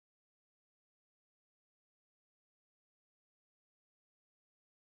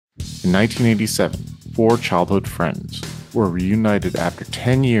In 1987, four childhood friends were reunited after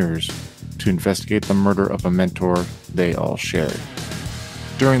 10 years to investigate the murder of a mentor they all shared.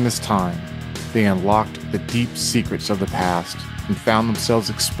 During this time, they unlocked the deep secrets of the past and found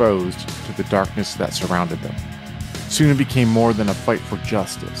themselves exposed to the darkness that surrounded them. Soon it became more than a fight for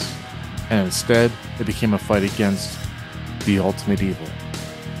justice, and instead it became a fight against the ultimate evil.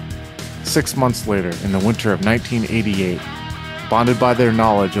 6 months later, in the winter of 1988, bonded by their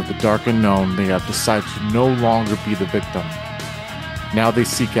knowledge of the dark unknown, they have decided to no longer be the victim. Now they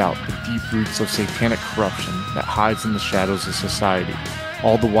seek out the deep roots of satanic corruption that hides in the shadows of society,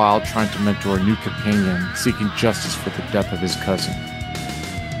 all the while trying to mentor a new companion seeking justice for the death of his cousin.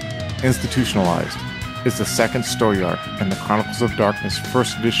 Institutionalized is the second story arc in the Chronicles of Darkness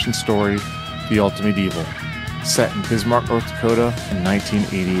first edition story, The Ultimate Evil, set in Bismarck, North Dakota in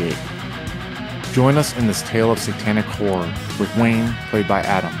 1988. Join us in this tale of satanic horror with Wayne, played by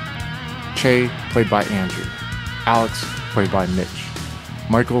Adam, Che, played by Andrew, Alex, played by Mitch,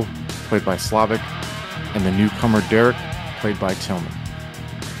 Michael, played by Slavic, and the newcomer Derek, played by Tillman.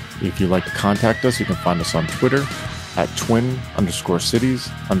 If you'd like to contact us, you can find us on Twitter at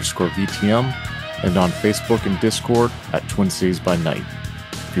twin_cities_VTM and on Facebook and Discord at Twin Cities by Night.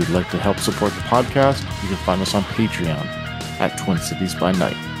 If you'd like to help support the podcast, you can find us on Patreon at Twin Cities by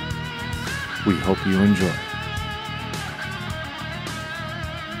Night. We hope you enjoy.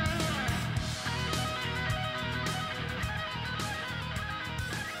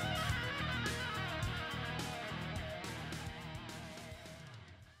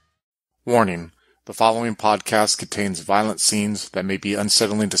 Warning: the following podcast contains violent scenes that may be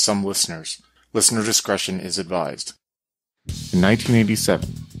unsettling to some listeners. Listener discretion is advised. In 1987,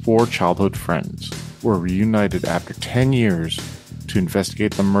 four childhood friends were reunited after 10 years to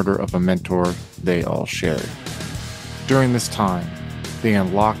investigate the murder of a mentor they all shared. During this time, they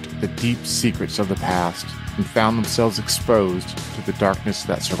unlocked the deep secrets of the past and found themselves exposed to the darkness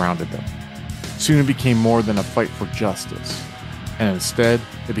that surrounded them. Soon it became more than a fight for justice, and instead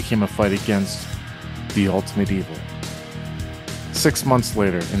it became a fight against the ultimate evil. 6 months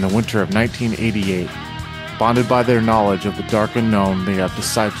later, in the winter of 1988, bonded by their knowledge of the dark unknown, they have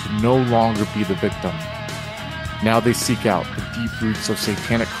decided to no longer be the victim. Now they seek out the deep roots of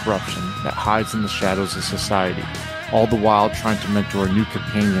satanic corruption that hides in the shadows of society, all the while trying to mentor a new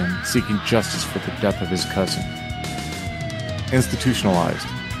companion seeking justice for the death of his cousin. Institutionalized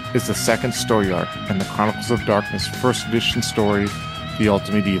is the second story arc in the Chronicles of Darkness first edition story, The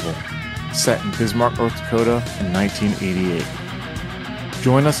Ultimate Evil, set in Bismarck, North Dakota in 1988.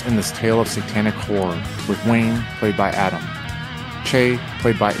 Join us in this tale of satanic horror with Wayne, played by Adam, Che,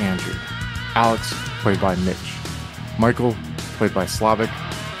 played by Andrew, Alex, played by Mitch, Michael, played by Slavic,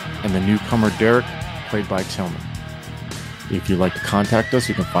 and the newcomer Derek, played by Tillman. If you'd like to contact us,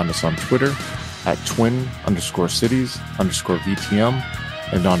 you can find us on Twitter at twin_cities_VTM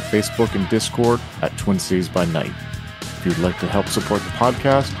and on Facebook and Discord at Twin Cities by Night. If you'd like to help support the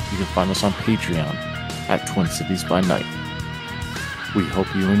podcast, you can find us on Patreon at Twin Cities by Night. We hope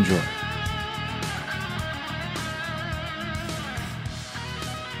you enjoy.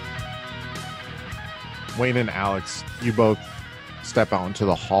 Wayne and Alex, you both step out into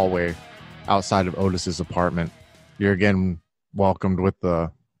the hallway outside of Otis's apartment. You're again welcomed with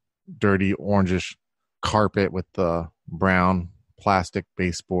the dirty orangish carpet with the brown plastic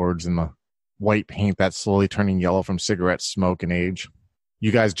baseboards and the white paint that's slowly turning yellow from cigarette smoke and age.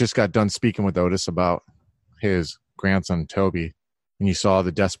 You guys just got done speaking with Otis about his grandson, Toby, and you saw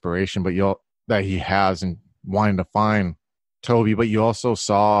the desperation that he has in wanting to find Toby, but you also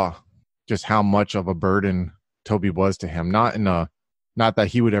saw just how much of a burden Toby was to him. Not that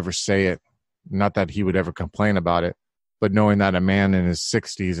he would ever say it, not that he would ever complain about it, but knowing that a man in his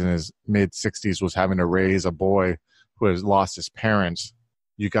 60s, in his mid-60s, was having to raise a boy who has lost his parents,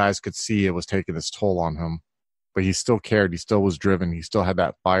 you guys could see it was taking its toll on him. But he still cared. He still was driven. He still had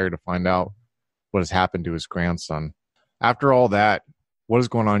that fire to find out what has happened to his grandson. After all that, what is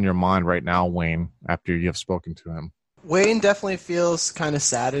going on in your mind right now, Wayne, after you have spoken to him? Wayne definitely feels kind of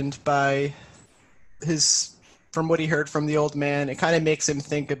saddened by from what he heard from the old man. It kind of makes him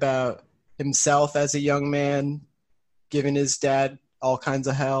think about himself as a young man, giving his dad all kinds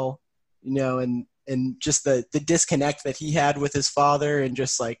of hell, and just the disconnect that he had with his father, and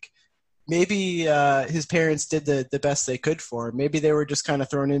just like maybe his parents did the best they could for him. Maybe they were just kind of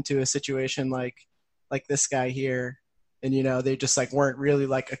thrown into a situation like this guy here, and they just like weren't really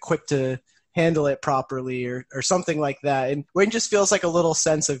like equipped to handle it properly or something like that. And Wayne just feels like a little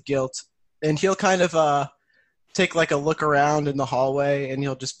sense of guilt, and he'll kind of take like a look around in the hallway, and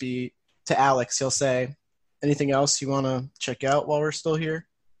he'll just be to Alex. He'll say, "Anything else you want to check out while we're still here?"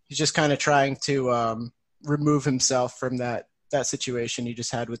 He's just kind of trying to remove himself from that situation he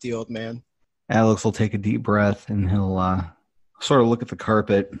just had with the old man. Alex will take a deep breath and he'll sort of look at the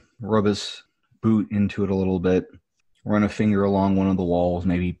carpet, rub his boot into it a little bit, run a finger along one of the walls,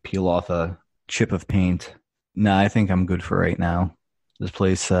 maybe peel off a chip of paint. Nah, I think I'm good for right now. This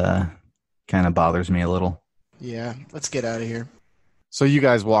place kind of bothers me a little. Yeah, let's get out of here. So you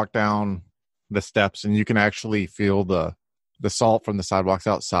guys walk down the steps and you can actually feel the salt from the sidewalks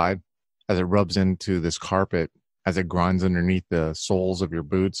outside as it rubs into this carpet, as it grinds underneath the soles of your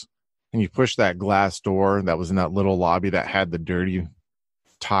boots. And you push that glass door that was in that little lobby that had the dirty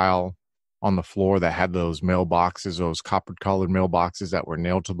tile on the floor that had those mailboxes, those copper-colored mailboxes that were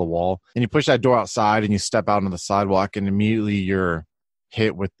nailed to the wall. And you push that door outside and you step out on the sidewalk, and immediately you're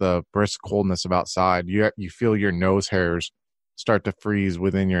hit with the brisk coldness of outside. You feel your nose hairs start to freeze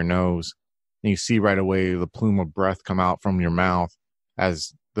within your nose. And you see right away the plume of breath come out from your mouth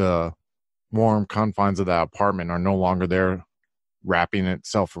as the warm confines of that apartment are no longer there, wrapping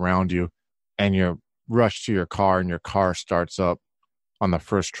itself around you. And you rush to your car, and your car starts up on the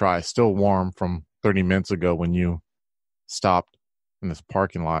first try, still warm from 30 minutes ago when you stopped in this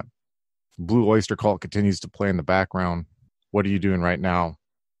parking lot. Blue Oyster Cult continues to play in the background. What are you doing right now,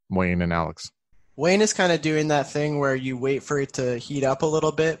 Wayne and Alex? Wayne is kind of doing that thing where you wait for it to heat up a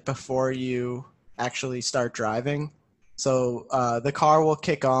little bit before you actually start driving. So the car will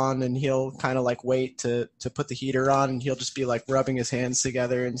kick on and he'll kind of like wait to put the heater on, and he'll just be like rubbing his hands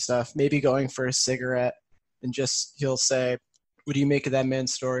together and stuff, maybe going for a cigarette, and just he'll say, "What do you make of that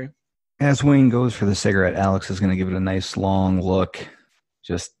man's story?" As Wayne goes for the cigarette, Alex is going to give it a nice long look.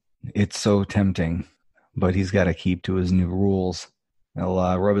 Just, it's so tempting, but he's got to keep to his new rules. He'll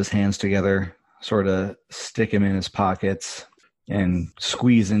rub his hands together, sort of stick him in his pockets, and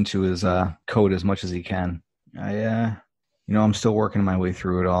squeeze into his coat as much as he can. I'm still working my way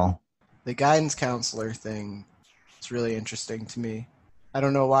through it all. The guidance counselor thing is really interesting to me. I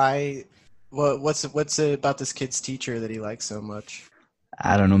don't know why. What's it about this kid's teacher that he likes so much?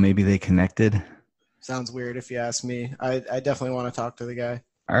 I don't know. Maybe they connected. Sounds weird if you ask me. I definitely want to talk to the guy.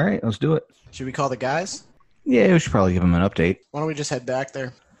 All right, let's do it. Should we call the guys? Yeah, we should probably give him an update. Why don't we just head back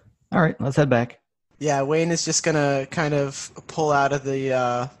there? All right, let's head back. Yeah, Wayne is just gonna kind of pull out of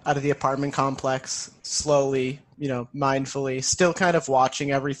the apartment complex slowly, mindfully, still kind of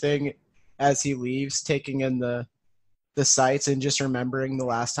watching everything as he leaves, taking in the sights and just remembering the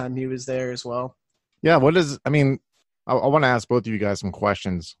last time he was there as well. Yeah, I want to ask both of you guys some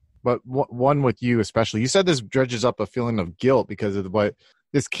questions, but one with you especially. You said this dredges up a feeling of guilt because of what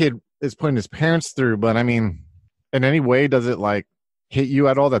this kid is putting his parents through, but I mean, in any way, does it like hit you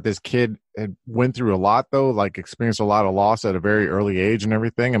at all that this kid had went through a lot, though, like experienced a lot of loss at a very early age and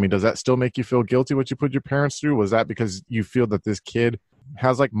everything? I mean, does that still make you feel guilty what you put your parents through? Was that because you feel that this kid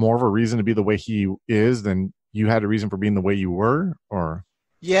has like more of a reason to be the way he is than you had a reason for being the way you were? Or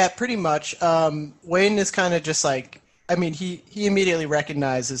yeah, pretty much. Wayne is kind of just like, I mean, he immediately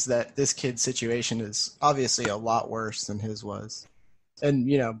recognizes that this kid's situation is obviously a lot worse than his was. And,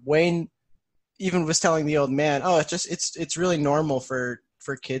 Wayne even was telling the old man, "Oh, it's really normal for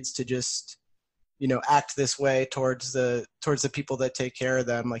kids to just, act this way towards the people that take care of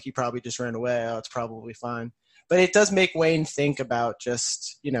them. Like he probably just ran away. Oh, it's probably fine." But it does make Wayne think about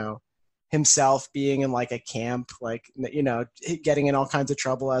just, himself being in like a camp, like, getting in all kinds of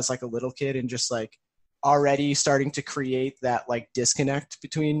trouble as like a little kid, and just like already starting to create that like disconnect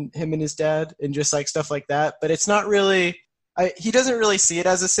between him and his dad and just like stuff like that. But it's not really, he doesn't really see it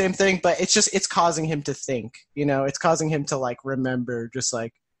as the same thing, but it's causing him to think, it's causing him to like remember just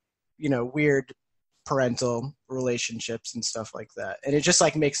like, weird parental relationships and stuff like that. And it just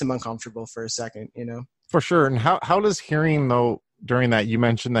like makes him uncomfortable for a second, For sure. And how does hearing, though, during that, you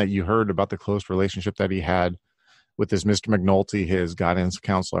mentioned that you heard about the close relationship that he had with this Mr. McNulty, his guidance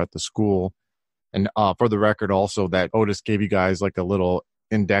counselor at the school. And for the record, also that Otis gave you guys like a little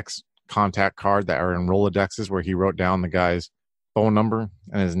index contact card that are in Rolodexes where he wrote down the guy's phone number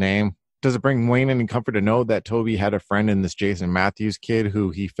and his name. Does it bring Wayne any comfort to know that Toby had a friend in this Jason Matthews kid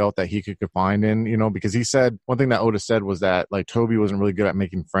who he felt that he could confide in, because he said one thing that Otis said was that like Toby wasn't really good at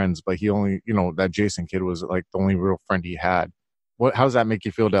making friends, but he only, that Jason kid was like the only real friend he had. How does that make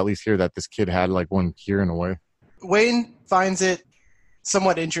you feel to at least hear that this kid had like one here in a way? Wayne finds it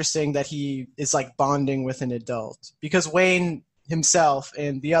somewhat interesting that he is like bonding with an adult, because Wayne himself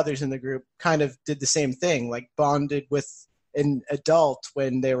and the others in the group kind of did the same thing, like bonded with an adult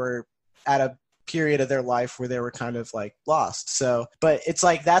when they were at a period of their life where they were kind of like lost. So, but it's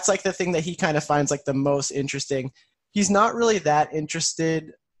like, that's like the thing that he kind of finds like the most interesting. He's not really that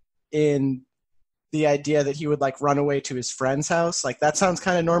interested in the idea that he would like run away to his friend's house. Like that sounds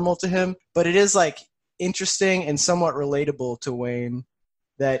kind of normal to him, but it is like interesting and somewhat relatable to Wayne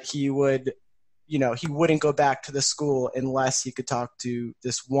that he would, he wouldn't go back to the school unless he could talk to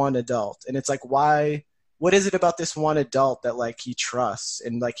this one adult. And it's like, why? What is it about this one adult that like he trusts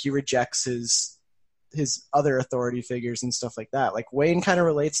and like he rejects his other authority figures and stuff like that? Like Wayne kind of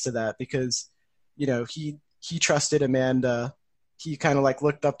relates to that because, he trusted Amanda. He kind of like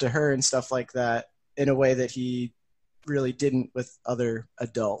looked up to her and stuff like that in a way that he really didn't with other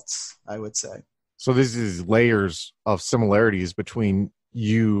adults, I would say. So this is layers of similarities between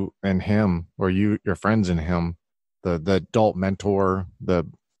you and him, or your friends and him, the adult mentor, the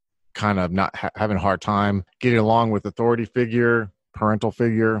kind of not having a hard time getting along with authority figure, parental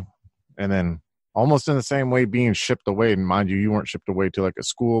figure, and then almost in the same way being shipped away. And mind you, you weren't shipped away to like a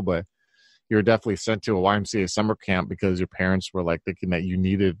school, but you were definitely sent to a YMCA summer camp because your parents were like thinking that you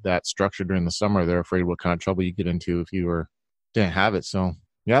needed that structure during the summer. They're afraid what kind of trouble you get into if you didn't have it. So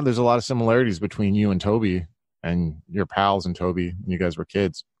yeah, there's a lot of similarities between you and Toby and your pals and Toby when you guys were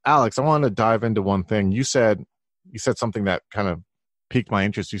kids. Alex, I want to dive into one thing. You said something that kind of piqued my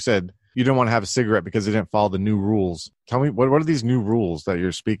interest. You said you didn't want to have a cigarette because they didn't follow the new rules. Tell me, what are these new rules that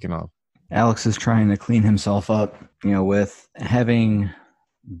you're speaking of? Alex is trying to clean himself up, with having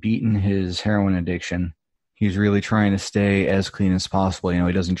beaten his heroin addiction. He's really trying to stay as clean as possible.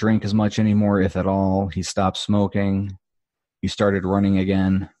 He doesn't drink as much anymore, if at all. He stopped smoking. He started running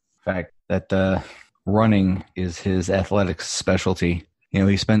again. In fact, that running is his athletics specialty.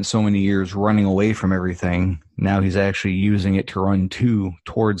 He spent so many years running away from everything. Now he's actually using it to run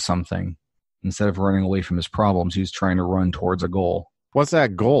towards something. Instead of running away from his problems, he's trying to run towards a goal. What's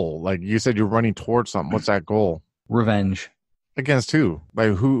that goal? Like you said, you're running towards something. What's that goal? Revenge. Against who?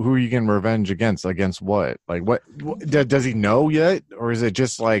 Like who are you getting revenge against? Against what? Like what does he know yet? Or is it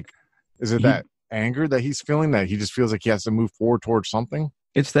just like, that anger that he's feeling, that he just feels like he has to move forward towards something?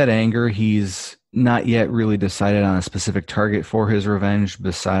 It's that anger. He's not yet really decided on a specific target for his revenge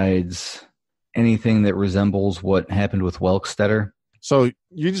besides anything that resembles what happened with Welkstetter. So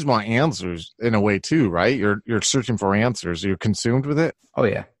you just want answers in a way too, right? You're searching for answers. You're consumed with it. Oh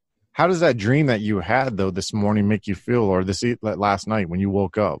yeah. How does that dream that you had though this morning make you feel, or last night when you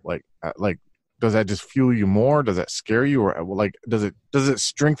woke up? Like does that just fuel you more? Does that scare you, or like does it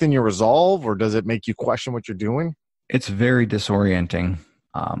strengthen your resolve, or does it make you question what you're doing? It's very disorienting.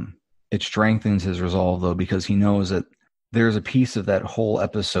 It strengthens his resolve though, because he knows that there's a piece of that whole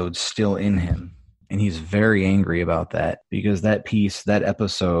episode still in him. And he's very angry about that because that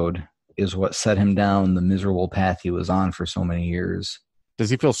episode is what set him down the miserable path he was on for so many years. Does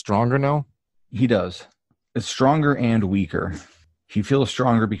he feel stronger now? He does. It's stronger and weaker. He feels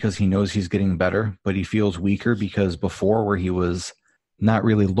stronger because he knows he's getting better, but he feels weaker because before, where he was not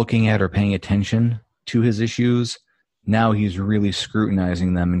really looking at or paying attention to his issues, now he's really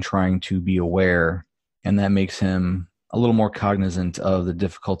scrutinizing them and trying to be aware. And that makes him a little more cognizant of the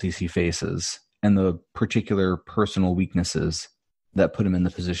difficulties he faces and the particular personal weaknesses that put him in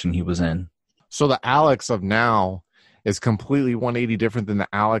the position he was in. So the Alex of now is completely 180 different than the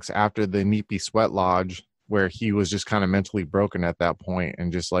Alex after the Neepy Sweat Lodge, where he was just kind of mentally broken at that point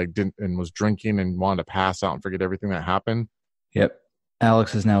and just like was drinking and wanted to pass out and forget everything that happened. Yep.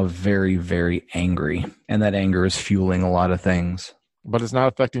 Alex is now very, very angry, and that anger is fueling a lot of things. But it's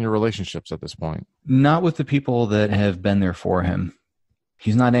not affecting your relationships at this point. Not with the people that have been there for him.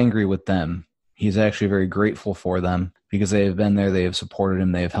 He's not angry with them. He's actually very grateful for them because they have been there, they have supported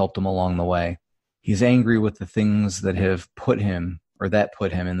him, they have helped him along the way. He's angry with the things that have put him in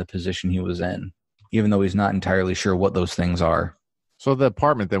the position he was in, even though he's not entirely sure what those things are. So the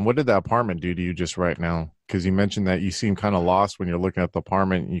apartment then, what did the apartment do to you just right now? Because you mentioned that you seem kind of lost when you're looking at the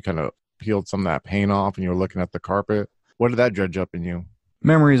apartment and you kind of peeled some of that paint off and you were looking at the carpet. What did that dredge up in you?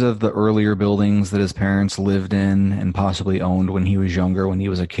 Memories of the earlier buildings that his parents lived in and possibly owned when he was younger, when he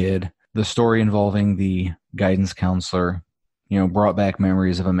was a kid. The story involving the guidance counselor, brought back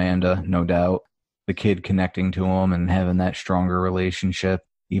memories of Amanda, no doubt. The kid connecting to him and having that stronger relationship,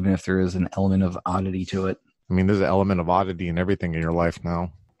 even if there is an element of oddity to it. I mean, there's an element of oddity in everything in your life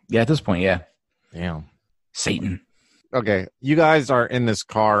now. Yeah, at this point, yeah. Damn. Satan. Okay, you guys are in this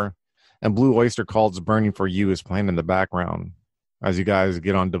car, and Blue Oyster Cult's Burning for You is playing in the background as you guys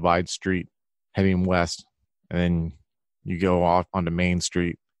get on Divide Street, heading west, and then you go off onto Main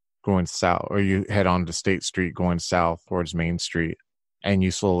Street, going south, or you head on to State Street, going south towards Main Street, and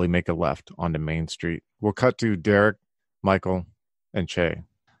you slowly make a left onto Main Street. We'll cut to Derek, Michael, and Che.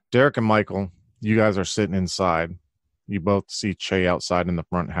 Derek and Michael, you guys are sitting inside. You both see Che outside in the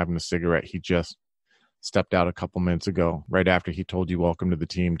front having a cigarette. He just stepped out a couple minutes ago, right after he told you welcome to the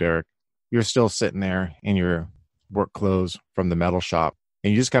team, Derek. you're still sitting there in your work clothes from the metal shop,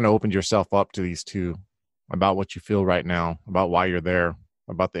 and you just kind of opened yourself up to these two about what you feel right now, about why you're there,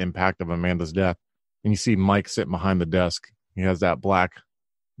 about the impact of Amanda's death. And you see Mike sitting behind the desk. He has that black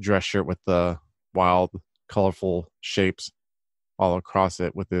dress shirt with the wild, colorful shapes all across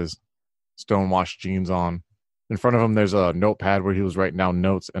it with his stonewashed jeans on. In front of him, there's a notepad where he was writing down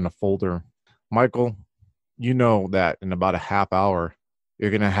notes in a folder. Michael, you know that in about a half hour,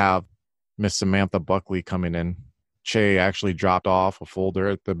 you're going to have Miss Samantha Buckley coming in. Che actually dropped off a folder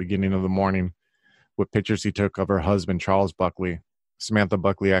at the beginning of the morning with pictures he took of her husband, Charles Buckley. Samantha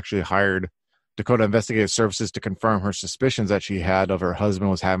Buckley actually hired Dakota Investigative Services to confirm her suspicions that she had of her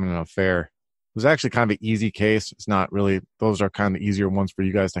husband was having an affair. It was actually kind of an easy case. It's not really, those are kind of easier ones for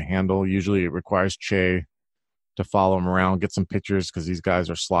you guys to handle. Usually it requires Che to follow him around, get some pictures because these guys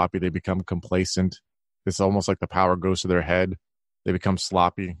are sloppy. They become complacent. It's almost like the power goes to their head. They become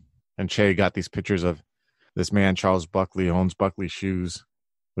sloppy. And Che got these pictures of this man, Charles Buckley, who owns Buckley Shoes,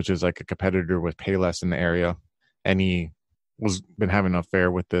 which is like a competitor with Payless in the area. And he was been having an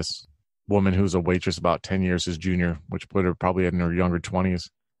affair with this woman who's a waitress about 10 years his junior, which put her probably in her younger 20s.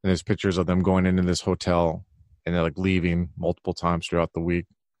 And there's pictures of them going into this hotel and they're like leaving multiple times throughout the week.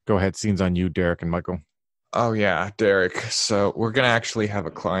 Go ahead, scenes on you, Derek and Michael. Oh, yeah, Derek. So we're going to actually have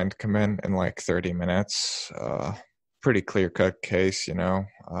a client come in like 30 minutes. Pretty clear-cut case,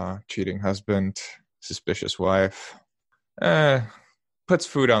 cheating husband, suspicious wife. Puts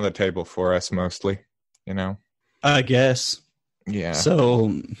food on the table for us mostly, I guess. Yeah.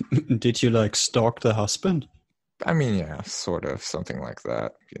 So, did you stalk the husband? I mean, yeah, sort of, something like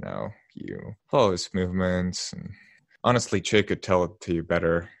that. You follow his movements, and honestly, Che could tell it to you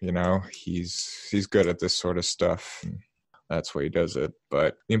better. He's good at this sort of stuff. And that's why he does it.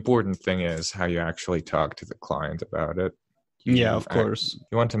 But the important thing is how you actually talk to the client about it. Yeah, of course.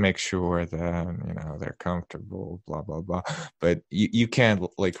 You want to make sure that, they're comfortable, blah, blah, blah. But you can't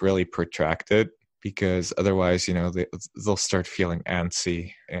really protract it because otherwise, they'll start feeling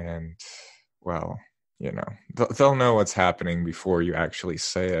antsy and, well, they'll know what's happening before you actually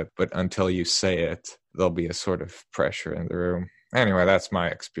say it. But until you say it, there'll be a sort of pressure in the room. Anyway, that's my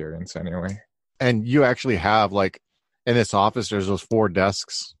experience anyway. And you actually have in this office, there's those 4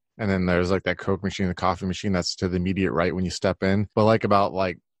 desks. And then there's that Coke machine, the coffee machine that's to the immediate right when you step in. But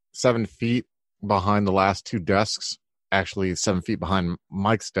about 7 feet behind the last 2 desks, actually 7 feet behind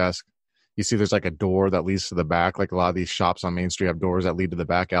Mike's desk, you see there's a door that leads to the back. A lot of these shops on Main Street have doors that lead to the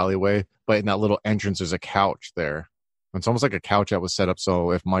back alleyway. But in that little entrance, there's a couch there. It's almost like a couch that was set up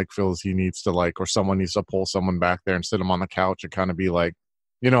so if Mike feels he needs to or someone needs to pull someone back there and sit them on the couch and kind of be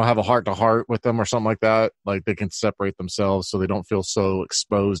have a heart-to-heart with them or something like that. They can separate themselves so they don't feel so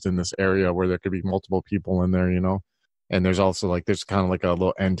exposed in this area where there could be multiple people in there, And there's also there's kind of a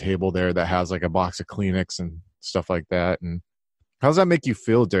little end table there that has a box of Kleenex and stuff like that. And how does that make you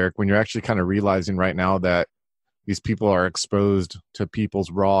feel, Derek, when you're actually kind of realizing right now that these people are exposed to people's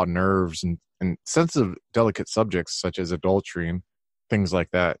raw nerves and sensitive, delicate subjects such as adultery and things like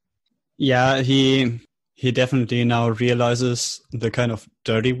that? Yeah, he definitely now realizes the kind of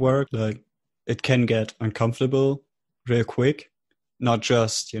dirty work. It can get uncomfortable real quick. Not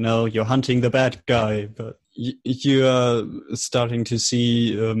just, you're hunting the bad guy, but you are starting to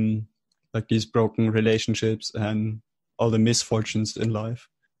see these broken relationships and all the misfortunes in life.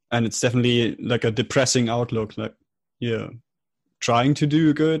 And it's definitely a depressing outlook. You're trying to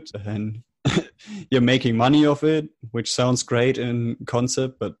do good and you're making money off it, which sounds great in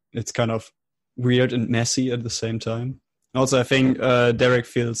concept, but it's kind of weird and messy at the same time. Also, I think Derek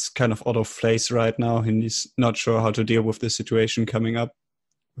feels kind of out of place right now, and he's not sure how to deal with the situation coming up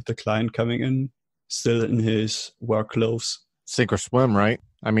with the client coming in, still in his work clothes. Sink or swim, right?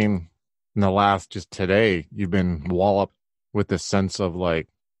 I mean, in the last, just today, you've been walloped with this sense of like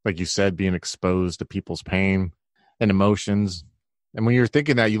you said, being exposed to people's pain and emotions. And when you're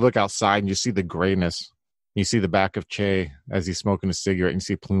thinking that, you look outside and you see the grayness. You see the back of Che as he's smoking a cigarette, and you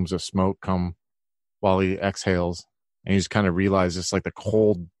see plumes of smoke come while he exhales. And you just kind of realize it's the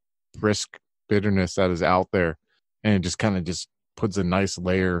cold, brisk bitterness that is out there. And it just kind of just puts a nice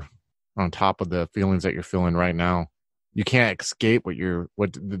layer on top of the feelings that you're feeling right now. You can't escape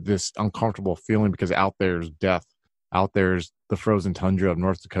this uncomfortable feeling, because out there's death. Out there's the frozen tundra of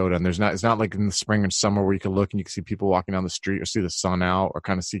North Dakota. And it's not like in the spring and summer where you can look and you can see people walking down the street or see the sun out or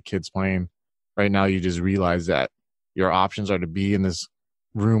kind of see kids playing. Right now, you just realize that your options are to be in this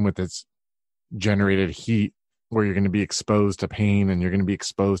room with its generated heat, where you're going to be exposed to pain and you're going to be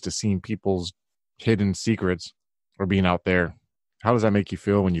exposed to seeing people's hidden secrets, or being out there. How does that make you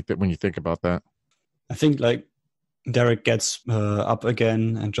feel when you think about that? I think Derek gets up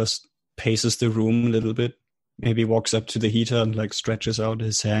again and just paces the room a little bit. Maybe walks up to the heater and like stretches out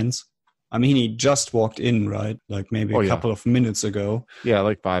his hands. I mean, he just walked in, right? Like maybe a couple of minutes ago. Yeah,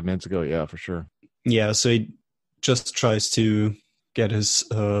 like 5 minutes ago. Yeah, for sure. Yeah, so he just tries to get his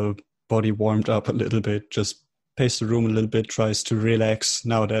body warmed up a little bit, just pace the room a little bit, tries to relax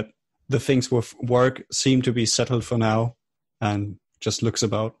now that the things with work seem to be settled for now, and just looks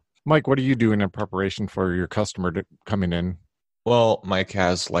about. Mike, what are you doing in preparation for your customer coming in? Well, Mike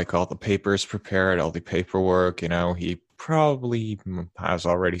has like all the papers prepared, all the paperwork, he probably has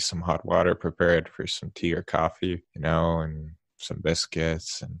already some hot water prepared for some tea or coffee, and some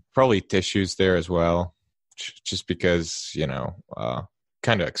biscuits and probably tissues there as well, just because,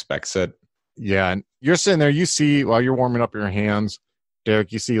 kind of expects it. Yeah, and you're sitting there, you see, while you're warming up your hands,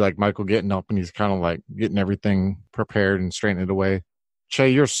 Derek, you see like Michael getting up and he's kind of like getting everything prepared and straightening it away. Che,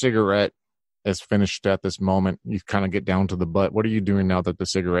 your cigarette is finished at this moment. You kind of get down to the butt. What are you doing now that the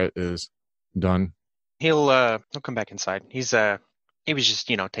cigarette is done? He'll come back inside. He was just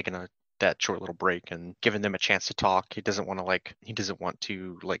taking that short little break and giving them a chance to talk. He doesn't want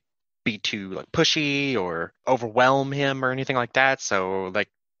to be too pushy or overwhelm him or anything like that. So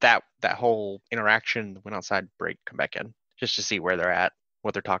that whole interaction, went outside, break, come back in just to see where they're at,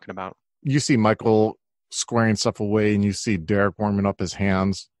 what they're talking about. You see Michael squaring stuff away and you see Derek warming up his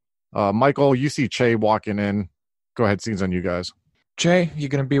hands. Michael, you see Che walking in. Go ahead, scene's on you guys. Che, you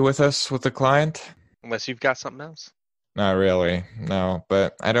gonna be with us with the client? Unless you've got something else. Not really, no.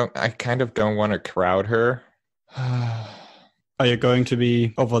 But I kind of don't want to crowd her. Are you going to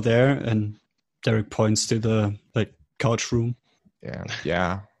be over there? And Derek points to the couch room.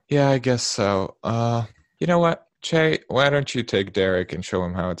 Yeah, I guess so. You know what, Che? Why don't you take Derek and show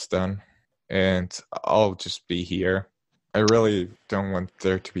him how it's done, and I'll just be here. I really don't want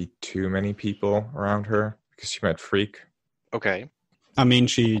there to be too many people around her because she might freak. Okay. I mean,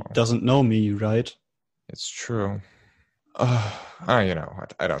 she doesn't know me, right? It's true. You know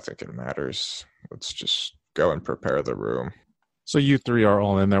what? I don't think it matters. Let's just go and prepare the room. So you three are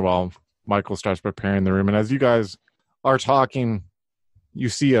all in there while Michael starts preparing the room. And as you guys are talking, you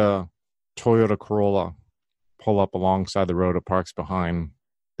see a Toyota Corolla pull up alongside the road. It parks behind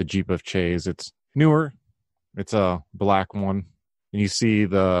the Jeep of Che's. It's newer. It's a black one. And you see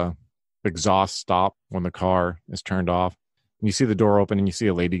the exhaust stop when the car is turned off. And you see the door open and you see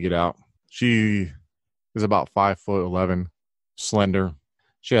a lady get out. She is about 5'11", slender.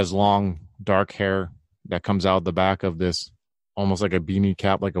 She has long, dark hair that comes out the back of this, almost like a beanie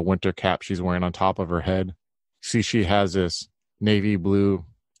cap, like a winter cap she's wearing on top of her head. See, she has this navy blue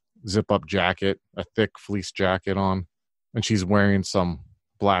zip-up jacket, a thick fleece jacket on, and she's wearing some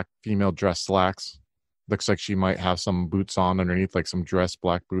black female dress slacks. Looks like she might have some boots on underneath, like some dress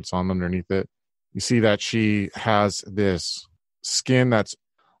black boots on underneath it. You see that she has this skin that's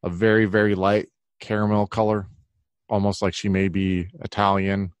a very, very light caramel color, almost like she may be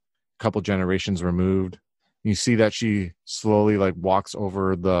Italian, a couple generations removed. You see that she slowly walks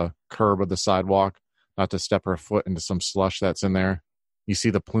over the curb of the sidewalk, not to step her foot into some slush that's in there. You see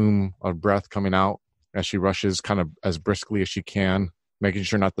the plume of breath coming out as she rushes kind of as briskly as she can, making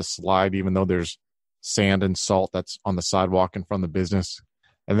sure not to slide, even though there's sand and salt that's on the sidewalk in front of the business.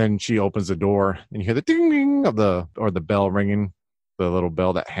 And then she opens the door and you hear the ding ding of the bell ringing, the little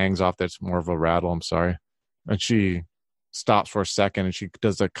bell that hangs off that's more of a rattle, I'm sorry. And she stops for a second and she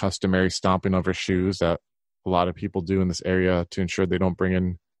does a customary stomping of her shoes that a lot of people do in this area to ensure they don't bring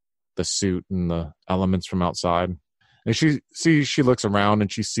in the suit and the elements from outside. And she looks around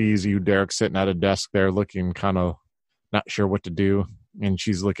and she sees you, Derek, sitting at a desk there looking kind of not sure what to do. And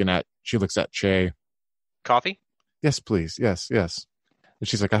she looks at Che. Coffee? Yes, please. Yes. And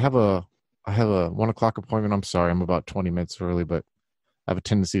she's like, I have a 1 o'clock appointment. I'm sorry, I'm about 20 minutes early, but I have a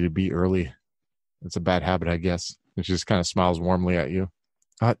tendency to be early. It's a bad habit, I guess. And she just kind of smiles warmly at you.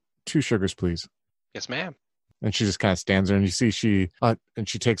 2 sugars, please. Yes, ma'am. And she just kind of stands there and you see and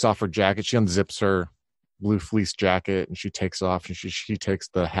she takes off her jacket. She unzips her blue fleece jacket and she takes off and she takes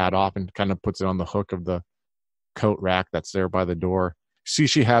the hat off and kind of puts it on the hook of the coat rack that's there by the door. See,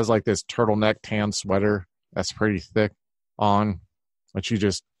 she has this turtleneck tan sweater that's pretty thick on, and she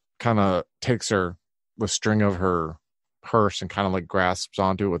just kind of takes the string of her purse and kind of grasps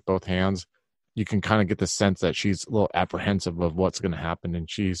onto it with both hands. You can kind of get the sense that she's a little apprehensive of what's going to happen. And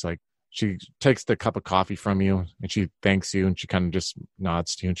she takes the cup of coffee from you and she thanks you and she kind of just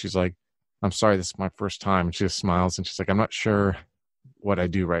nods to you and she's like, I'm sorry, this is my first time. And she just smiles and she's like, I'm not sure what I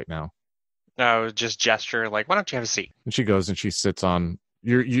do right now. Just gesture why don't you have a seat? And she goes and she sits on.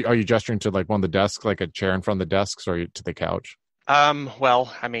 Are you gesturing to one of the desks, like a chair in front of the desks, or are you to the couch?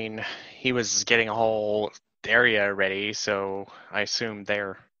 Well, I mean, he was getting a whole area ready, so I assume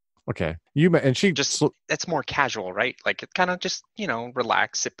there. Okay. And she Just it's more casual, right? Like it kind of just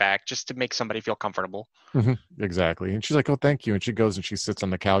relax, sit back, just to make somebody feel comfortable. Exactly. And she's like, "Oh, thank you." And she goes and she sits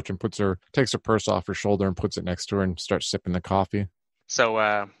on the couch and takes her purse off her shoulder and puts it next to her and starts sipping the coffee.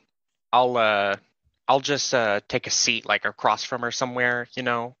 So I'll just take a seat like across from her somewhere,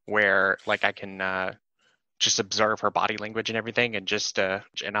 where like I can just observe her body language and everything, and just and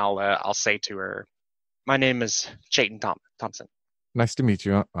I'll say to her, "My name is Chayton Thompson." Nice to meet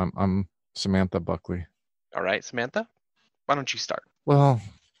you. I'm Samantha Buckley. All right, Samantha, why don't you start? Well,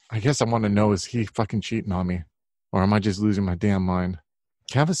 I guess I want to know, is he fucking cheating on me? Or am I just losing my damn mind?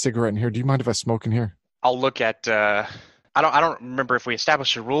 Can I have a cigarette in here? Do you mind if I smoke in here? I'll look at. I don't remember if we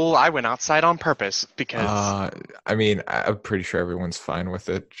established a rule. I went outside on purpose because. I mean, I'm pretty sure everyone's fine with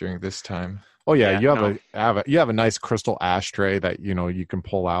it during this time. Oh yeah, Yeah, you have a nice crystal ashtray that you can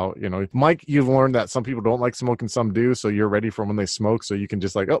pull out. Mike, you've learned that some people don't like smoking, some do. So you're ready for when they smoke. So you can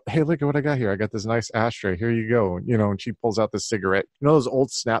just like, oh, hey, look at what I got here. I got this nice ashtray. Here you go. And she pulls out this cigarette. Those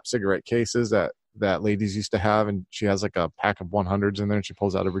old snap cigarette cases that ladies used to have, and she has like a pack of 100s in there. And she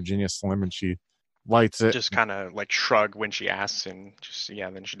pulls out a Virginia Slim and she lights it. Just kind of like shrug when she asks, and just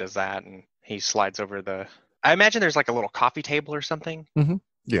then she does that, and he slides over the. I imagine there's like a little coffee table or something. Mm-hmm.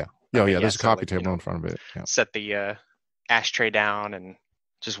 Yeah. Oh, Okay, yeah, there's a so, coffee like, table in front of it. Yeah. Set the ashtray down and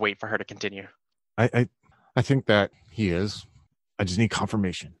just wait for her to continue. I think that he is. I just need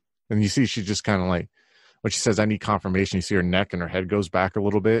confirmation. And you see, she just kind of like, when she says, I need confirmation, you see her neck and her head goes back a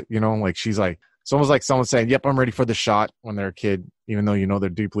little bit, like she's like, it's almost like someone saying, yep, I'm ready for the shot when they're a kid, even though they're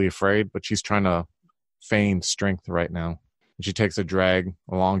deeply afraid, but she's trying to feign strength right now. And she takes a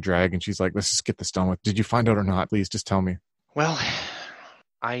long drag, and she's like, let's just get this done with. Did you find out or not? Please just tell me. Well,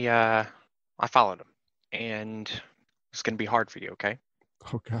 I followed him, and it's going to be hard for you, okay?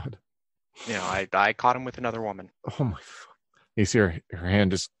 Oh, God. I caught him with another woman. Oh, my. You see her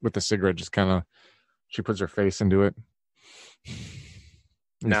hand just with the cigarette, just kind of, she puts her face into it.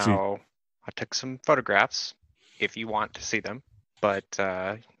 Now, I took some photographs if you want to see them, but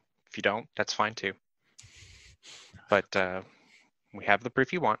if you don't, that's fine too. But we have the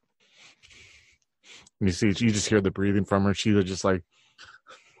proof you want. And you just hear the breathing from her. She just like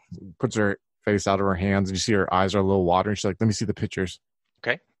puts her face out of her hands, and you see her eyes are a little watery. She's like, let me see the pictures.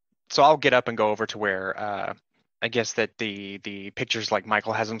 Okay. So I'll get up and go over to where I guess that the pictures, like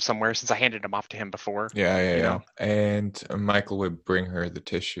Michael has them somewhere, since I handed them off to him before. Yeah. And Michael would bring her the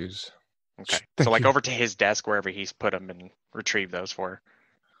tissues. Okay. So like over to his desk, wherever he's put them, and retrieve those for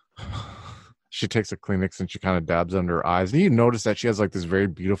her. She takes a Kleenex and she kind of dabs under her eyes. And you notice that she has like this very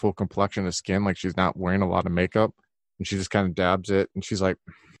beautiful complexion of skin, like she's not wearing a lot of makeup. And she just kind of dabs it, and she's like,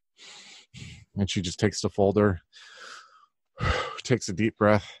 and she just takes the folder, takes a deep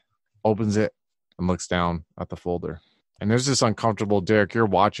breath, opens it, and looks down at the folder. And there's this uncomfortable, Derek, you're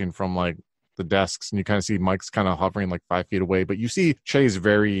watching from like the desks, and you kind of see Mike's kind of hovering like 5 feet away, but you see Shay's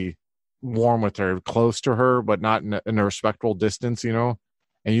very warm with her, close to her, but not in a respectful distance, And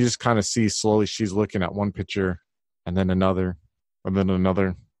you just kind of see slowly she's looking at one picture, and then another, and then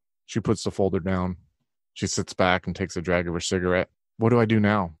another. She puts the folder down. She sits back and takes a drag of her cigarette. What do I do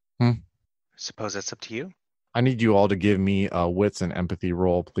now? Suppose that's up to you. I need you all to give me a wits and empathy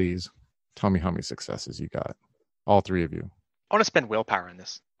roll, please. Tell me how many successes you got. All 3 of you. I want to spend willpower on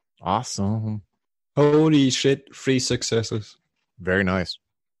this. Awesome. Holy shit, 3 successes. Very nice.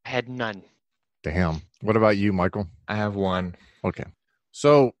 I had none. Damn. What about you, Michael? I have 1. Okay.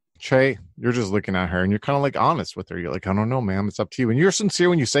 So, Che, you're just looking at her and you're kind of like honest with her. You're like, I don't know, ma'am. It's up to you. And you're sincere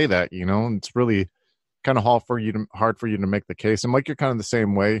when you say that, It's really kind of hard for you to make the case. And Mike, you're kind of the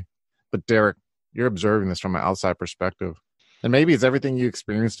same way. But Derek, you're observing this from an outside perspective. And maybe it's everything you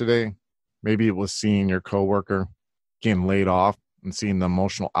experienced today. Maybe it was seeing your coworker getting laid off and seeing the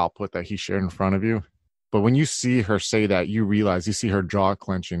emotional output that he shared in front of you. But when you see her say that, you realize, you see her jaw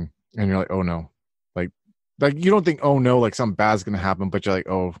clenching, and you're like, oh no. Like you don't think, oh no, like something bad's going to happen, but you're like,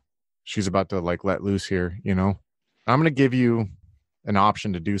 oh, she's about to like let loose here, I'm going to give you an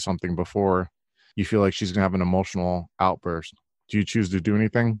option to do something before you feel like she's going to have an emotional outburst. Do you choose to do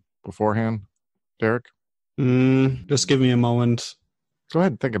anything beforehand, Derek? Just give me a moment. Go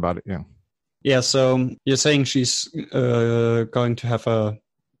ahead and think about it, yeah. Yeah, so you're saying she's going to have a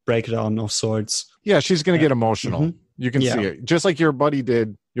breakdown of sorts. Yeah, she's going to get emotional. Mm-hmm. You can see it. Just like your buddy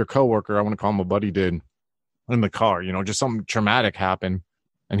did, your coworker, I want to call him a buddy, did in the car, just something traumatic happened.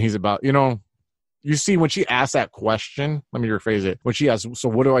 And he's about, you see when she asked that question, let me rephrase it. When she asked, so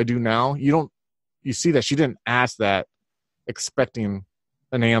what do I do now? You see that she didn't ask that expecting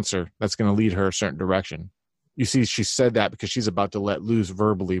an answer that's going to lead her a certain direction. You see, she said that because she's about to let loose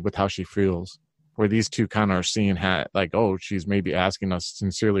verbally with how she feels. where these two kind of are seeing like, oh, she's maybe asking us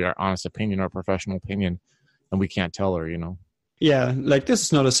sincerely our honest opinion, our professional opinion, and we can't tell her, Yeah, like this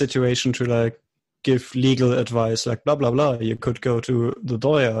is not a situation to like give legal advice, like blah blah blah. You could go to the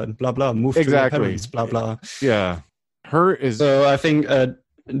lawyer and blah blah, move to your Exactly. parents, blah blah. Yeah. So I think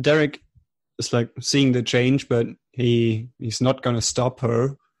Derek is like seeing the change, but he's not gonna stop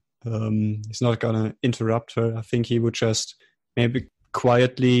her. He's not gonna interrupt her. I think he would just maybe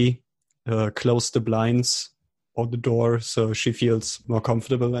quietly close the blinds or the door so she feels more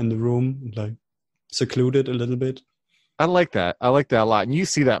comfortable in the room, like secluded a little bit. I like that. I like that a lot. And you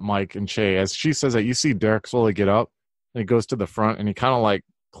see that, Mike and Shay, as she says that, you see Derek slowly get up and he goes to the front and he kind of like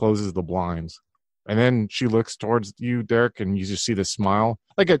closes the blinds. And then she looks towards you, Derek, and you just see the smile,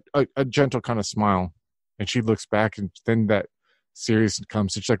 like a gentle kind of smile. And she looks back, and then that seriousness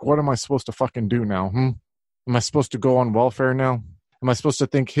comes. She's like, what am I supposed to fucking do now? Am I supposed to go on welfare now? Am I supposed to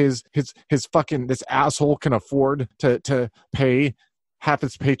think his fucking, this asshole can afford to pay half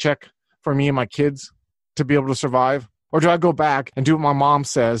his paycheck for me and my kids to be able to survive? Or do I go back and do what my mom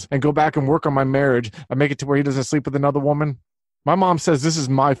says and go back and work on my marriage and make it to where he doesn't sleep with another woman? My mom says this is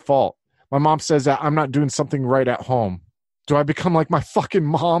my fault. My mom says that I'm not doing something right at home. Do I become like my fucking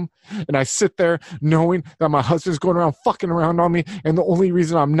mom and I sit there knowing that my husband's going around fucking around on me and the only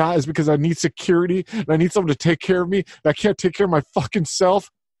reason I'm not is because I need security and I need someone to take care of me and I can't take care of my fucking self?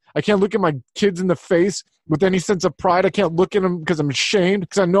 I can't look at my kids in the face with any sense of pride. I can't look at them because I'm ashamed,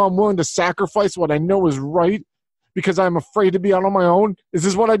 because I know I'm willing to sacrifice what I know is right because I'm afraid to be out on my own? Is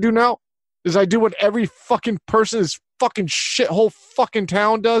this what I do now? Is I do what every fucking person in this fucking shithole fucking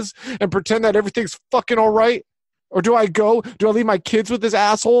town does and pretend that everything's fucking all right? Or do I leave my kids with this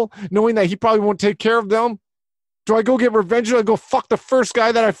asshole knowing that he probably won't take care of them? Do I go get revenge? Do I go fuck the first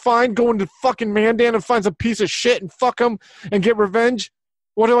guy that I find, go into fucking Mandan and find some piece of shit and fuck him and get revenge?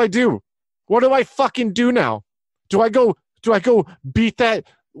 What do I do? What do I fucking do now? Do I go beat that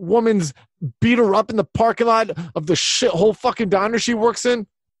woman's, beat her up in the parking lot of the shithole fucking diner she works in?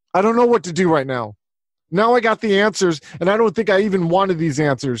 I don't know what to do right now. Now I got the answers, and I don't think I even wanted these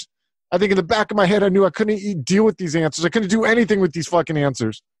answers. I think in the back of my head, I knew I couldn't deal with these answers. I couldn't do anything with these fucking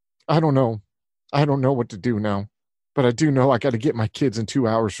answers. I don't know. I don't know what to do now. But I do know I got to get my kids in 2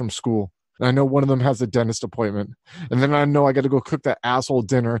 hours from school. And I know one of them has a dentist appointment. And then I know I got to go cook that asshole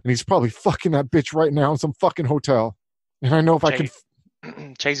dinner. And he's probably fucking that bitch right now in some fucking hotel. And I know if I can...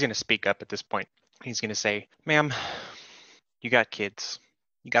 Jay's going to speak up at this point. He's going to say, ma'am, you got kids.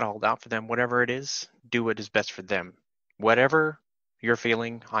 You got to hold out for them. Whatever it is, do what is best for them. Whatever you're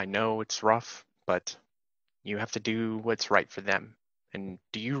feeling, I know it's rough, but you have to do what's right for them. And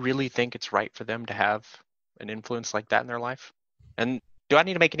do you really think it's right for them to have an influence like that in their life? And do I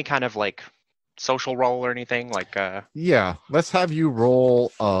need to make any kind of like social role or anything? Like, yeah, let's have you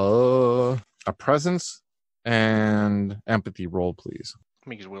roll a presence and empathy roll, please. Let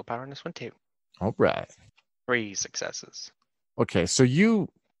me use willpower on this one too. All right. 3 successes. Okay, so you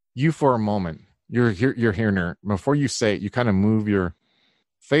for a moment, you're hearing her. Before you say it, you kind of move your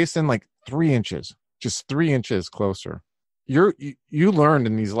face in like 3 inches, just 3 inches closer. You learned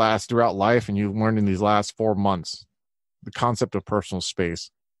in these throughout life, and you learned in these last 4 months, the concept of personal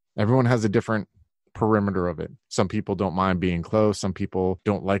space. Everyone has a different perimeter of it. Some people don't mind being close. Some people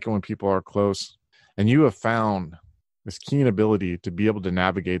don't like it when people are close. And you have found this keen ability to be able to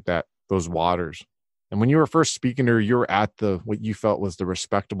navigate those waters. And when you were first speaking to her, you were at what you felt was the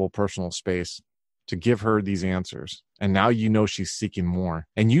respectable personal space to give her these answers. And now you know she's seeking more.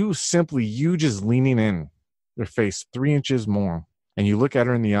 And you just leaning in your face 3 inches more, and you look at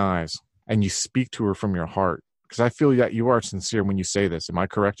her in the eyes and you speak to her from your heart. Because I feel that you are sincere when you say this. Am I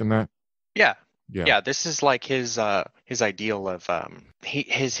correct in that? Yeah, this is like his ideal of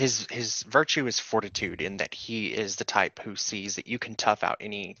his virtue is fortitude, in that he is the type who sees that you can tough out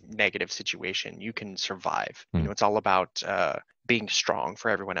any negative situation, you can survive. You know, it's all about being strong for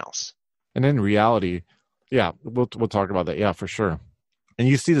everyone else. And in reality, yeah, we'll talk about that. Yeah, for sure. And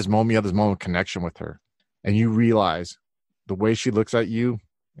you see this moment, you have this moment of connection with her, and you realize the way she looks at you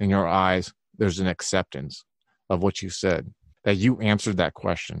in your eyes, there's an acceptance of what you said, that you answered that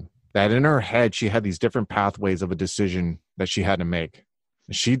question. That in her head, she had these different pathways of a decision that she had to make.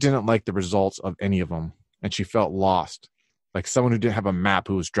 And she didn't like the results of any of them. And she felt lost, like someone who didn't have a map,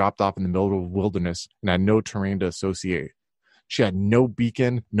 who was dropped off in the middle of a wilderness and had no terrain to associate. She had no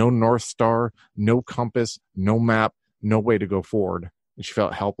beacon, no North Star, no compass, no map, no way to go forward. And she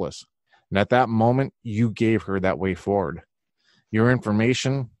felt helpless. And at that moment, you gave her that way forward. Your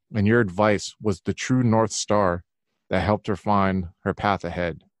information and your advice was the true North Star that helped her find her path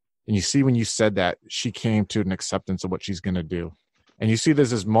ahead. And you see, when you said that, she came to an acceptance of what she's going to do. And you see there's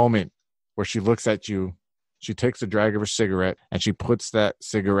this moment where she looks at you. She takes a drag of her cigarette and she puts that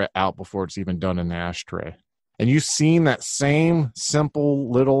cigarette out before it's even done in the ashtray. And you've seen that same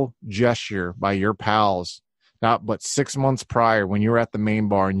simple little gesture by your pals, not but 6 months prior when you were at the main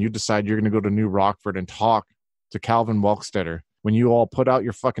bar and you decide you're going to go to New Rockford and talk to Calvin Welkstetter. When you all put out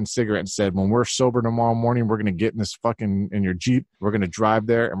your fucking cigarette and said, when we're sober tomorrow morning, we're going to get in this fucking, in your Jeep, we're going to drive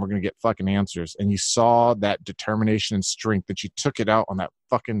there and we're going to get fucking answers. And you saw that determination and strength that you took it out on that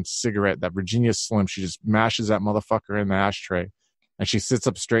fucking cigarette, that Virginia Slim. She just mashes that motherfucker in the ashtray. And she sits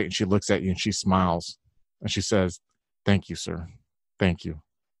up straight and she looks at you and she smiles. And she says, thank you, sir. Thank you.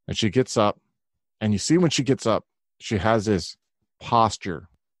 And she gets up. And you see when she gets up, she has this posture,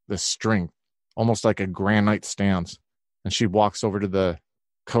 this strength, almost like a granite stance. And she walks over to the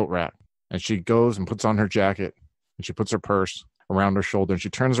coat rack and she goes and puts on her jacket and she puts her purse around her shoulder and she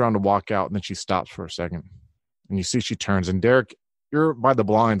turns around to walk out and then she stops for a second. And you see she turns and Derek, you're by the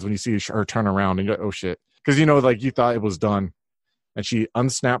blinds when you see her turn around and you're like, oh shit. Because you know, like you thought it was done. And she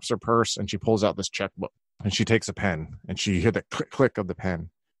unsnaps her purse and she pulls out this checkbook and she takes a pen and she hear the click of the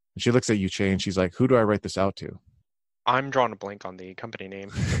pen. And she looks at you, Che, and she's like, who do I write this out to? I'm drawing a blank on the company name,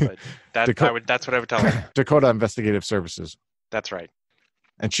 but that's what I would tell her. Dakota Investigative Services. That's right.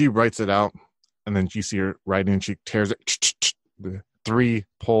 And she writes it out, and then you see her writing, and she tears it, the 3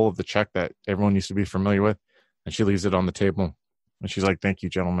 pull of the check that everyone used to be familiar with, and she leaves it on the table. And she's like, thank you,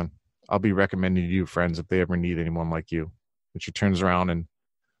 gentlemen. I'll be recommending you friends if they ever need anyone like you. And she turns around and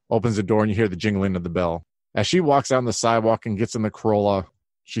opens the door, and you hear the jingling of the bell. As she walks down the sidewalk and gets in the Corolla,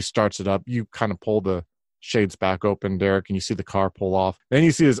 she starts it up. You kind of pull the shades back open, Derek, and you see the car pull off. Then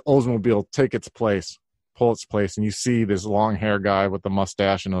you see this Oldsmobile pull its place, and you see this long hair guy with the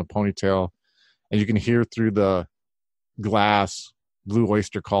mustache and a ponytail, and you can hear through the glass Blue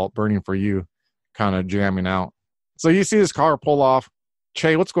Oyster Cult, Burning for You, kind of jamming out. So you see this car pull off.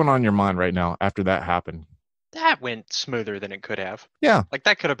 Che, what's going on in your mind right now after that happened? That went smoother than it could have. Yeah. Like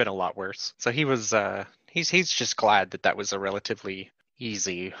that could have been a lot worse. So he was he's just glad that was a relatively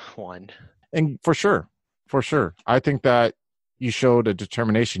easy one. And for sure. I think that you showed a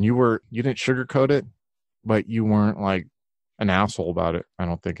determination. You didn't sugarcoat it, but you weren't like an asshole about it. I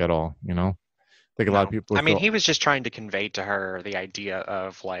don't think at all, you know? I think a lot of people. I mean, he was just trying to convey to her the idea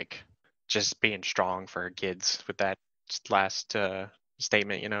of like just being strong for her kids with that last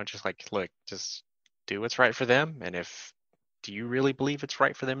statement, you know, just like, look, just do what's right for them. And do you really believe it's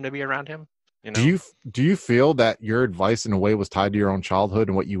right for them to be around him? You know? Do you feel that your advice in a way was tied to your own childhood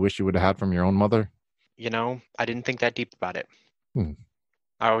and what you wish you would have had from your own mother? You know, I didn't think that deep about it.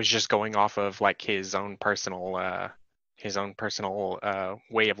 I was just going off of like his own personal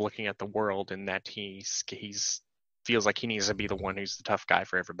way of looking at the world, and that he's feels like he needs to be the one who's the tough guy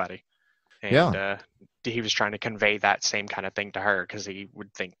for everybody. And he was trying to convey that same kind of thing to her because he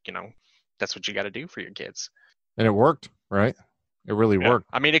would think, you know, that's what you got to do for your kids. And it worked, right? It really worked.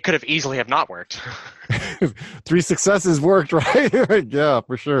 I mean, it could have easily have not worked. 3 successes worked, right? Yeah,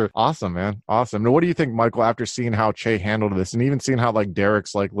 for sure. Awesome, man. Awesome. Now, what do you think, Michael, after seeing how Che handled this and even seeing how like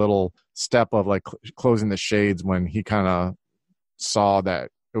Derek's like little step of like closing the shades when he kind of saw that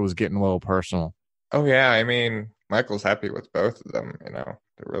it was getting a little personal? Oh, yeah. I mean, Michael's happy with both of them, you know.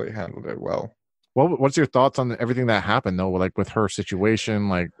 They really handled it well. What's your thoughts on everything that happened, though, like with her situation,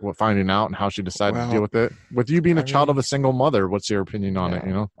 like finding out and how she decided to deal with it? With you being a child of a single mother, what's your opinion on it,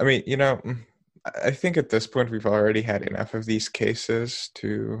 you know? I mean, you know, I think at this point we've already had enough of these cases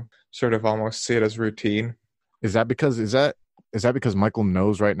to sort of almost see it as routine. Is that because Michael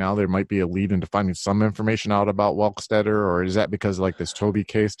knows right now there might be a lead into finding some information out about Welkstetter, or is that because like this Toby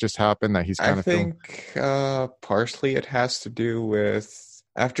case just happened that he's kind of think partially it has to do with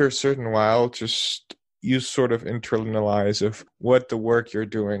after a certain while, just you sort of internalize of what the work you're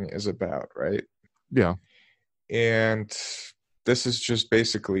doing is about, right? Yeah. And this is just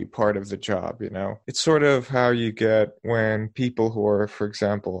basically part of the job, you know? It's sort of how you get when people who are, for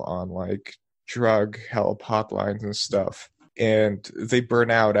example, on like drug help hotlines and stuff, and they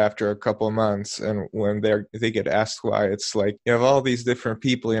burn out after a couple of months, and when they get asked why, it's like you have all these different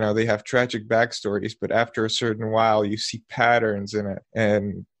people, you know, they have tragic backstories, but after a certain while you see patterns in it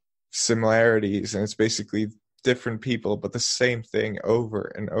and similarities, and it's basically different people but the same thing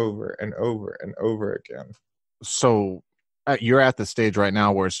over and over and over and over again. So you're at the stage right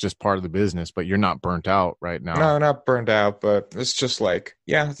now where it's just part of the business, but you're not burnt out right now. No, not burnt out, but it's just like,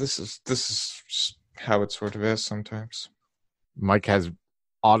 yeah, this is just how it sort of is sometimes. Mike has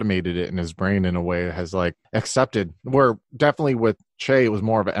automated it in his brain in a way that has like accepted, where definitely with Che, it was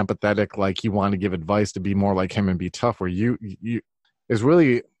more of an empathetic, like he wanted to give advice to be more like him and be tough, where you is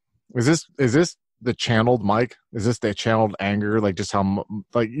this the channeled Mike? Is this the channeled anger? Like just how,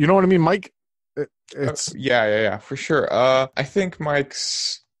 like, you know what I mean, Mike? It's Yeah, for sure. I think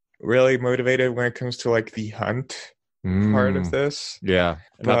Mike's really motivated when it comes to like the hunt part of this. Yeah,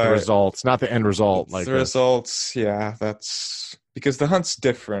 not the results, not the end result. Like the results, yeah, that's because the hunt's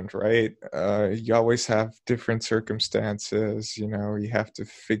different, right? You always have different circumstances. You know, you have to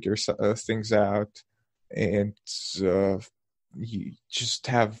figure things out, and you just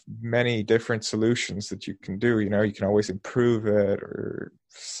have many different solutions that you can do. You know, you can always improve it or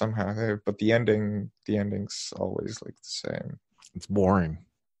somehow, but the ending's always like the same. It's boring.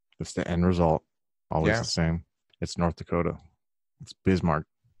 It's the end result, always the same. It's North Dakota. It's Bismarck.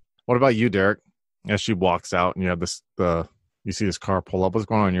 What about you, Derek? As she walks out and you have you see this car pull up. What's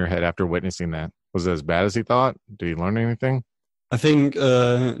going on in your head after witnessing that? Was it as bad as he thought? Did he learn anything? I think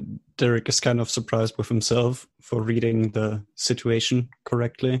Derek is kind of surprised with himself for reading the situation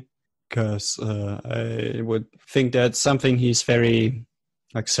correctly, because I would think that's something he's very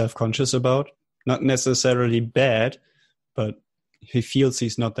like self-conscious about. Not necessarily bad, but he feels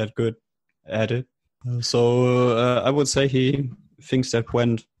he's not that good at it. So I would say he thinks that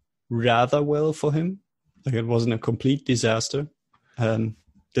went rather well for him. Like it wasn't a complete disaster. The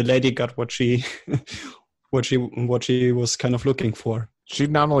lady got what she what she was kind of looking for. She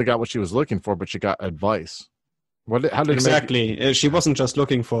not only got what she was looking for, but she got advice. How did exactly? She wasn't just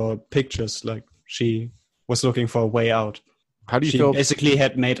looking for pictures. Like she was looking for a way out. How do you feel? She basically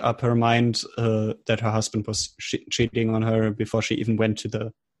had made up her mind that her husband was cheating on her before she even went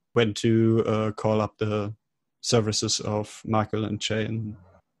to call up the services of Michael and Che and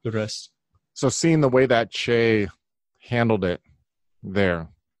the rest. So seeing the way that Che handled it there,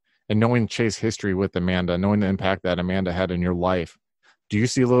 and knowing Che's history with Amanda, knowing the impact that Amanda had in your life, do you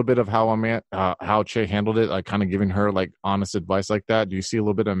see a little bit of how Che handled it, like kind of giving her like honest advice like that? Do you see a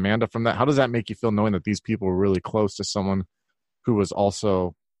little bit of Amanda from that? How does that make you feel knowing that these people were really close to someone who was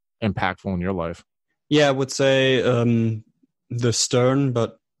also impactful in your life? Yeah, I would say the stern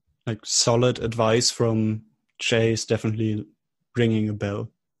but like solid advice from Che is definitely ringing a bell.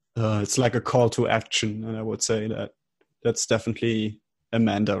 It's like a call to action, and I would say that's definitely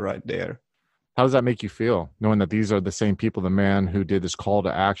Amanda right there. How does that make you feel, knowing that these are the same people? The man who did this call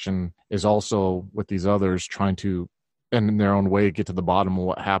to action is also with these others trying to, in their own way, get to the bottom of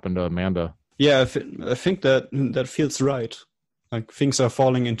what happened to Amanda. Yeah, I think that feels right. Like things are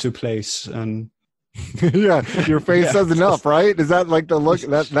falling into place, and yeah, your face says enough, right? Is that like the look?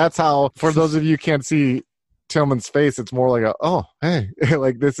 That's how. For those of you who can't see Tillman's face, it's more like hey,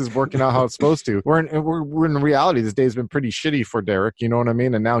 like this is working out how it's supposed to. We're in reality. This day's been pretty shitty for Derek, you know what I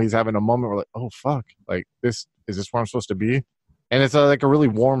mean? And now he's having a moment where like, oh fuck, like is this where I'm supposed to be? And it's like a really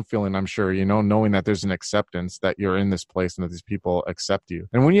warm feeling, I'm sure, you know, knowing that there's an acceptance that you're in this place and that these people accept you.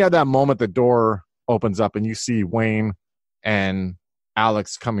 And when you have that moment, the door opens up and you see Wayne and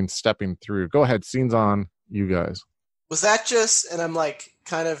Alex stepping through. Go ahead, scene's on you guys. Was that just, and I'm like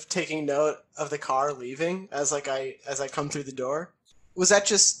kind of taking note of the car leaving as I come through the door. Was that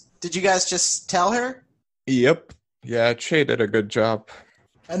just, did you guys just tell her? Yep. Yeah, Che did a good job.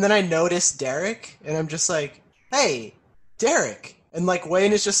 And then I noticed Derek, and I'm just like, hey, Derek. And like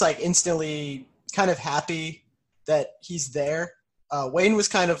Wayne is just like instantly kind of happy that he's there. Wayne was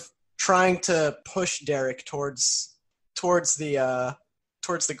kind of trying to push Derek towards the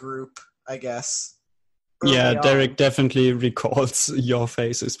group, I guess. Yeah, Derek definitely recalls your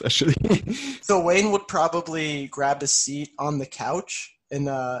face, especially. So Wayne would probably grab a seat on the couch, and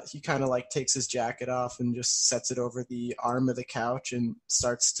he kind of like takes his jacket off and just sets it over the arm of the couch and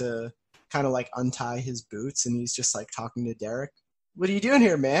starts to kind of like untie his boots, and he's just like talking to Derek. What are you doing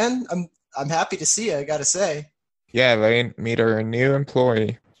here, man? I'm happy to see you, I gotta say. Yeah, Wayne, meet our new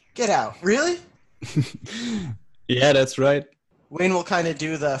employee. Get out. Really? Yeah, that's right. Wayne will kind of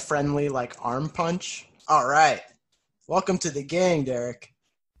do the friendly like arm punch. All right. Welcome to the gang, Derek.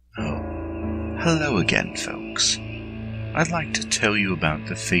 Oh, hello again, folks. I'd like to tell you about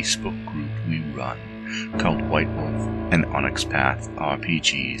the Facebook group we run called White Wolf and Onyx Path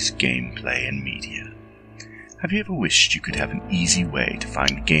RPGs, Gameplay and Media. Have you ever wished you could have an easy way to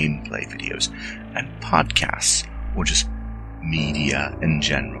find gameplay videos and podcasts, or just media in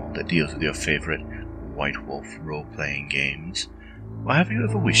general that deals with your favorite White Wolf role-playing games? Or have you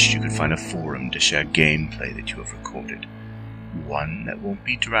ever wished you could find a forum to share gameplay that you have recorded? One that won't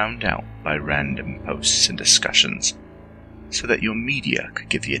be drowned out by random posts and discussions, so that your media could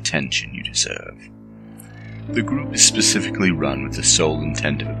get the attention you deserve. The group is specifically run with the sole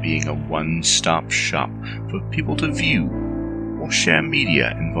intent of it being a one-stop shop for people to view or share media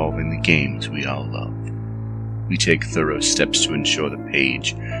involving the games we all love. We take thorough steps to ensure the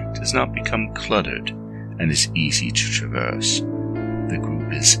page does not become cluttered and is easy to traverse. The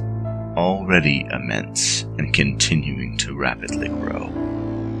group is already immense and continuing to rapidly grow,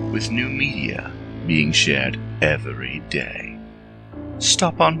 with new media being shared every day.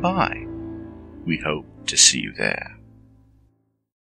 Stop on by. We hope to see you there.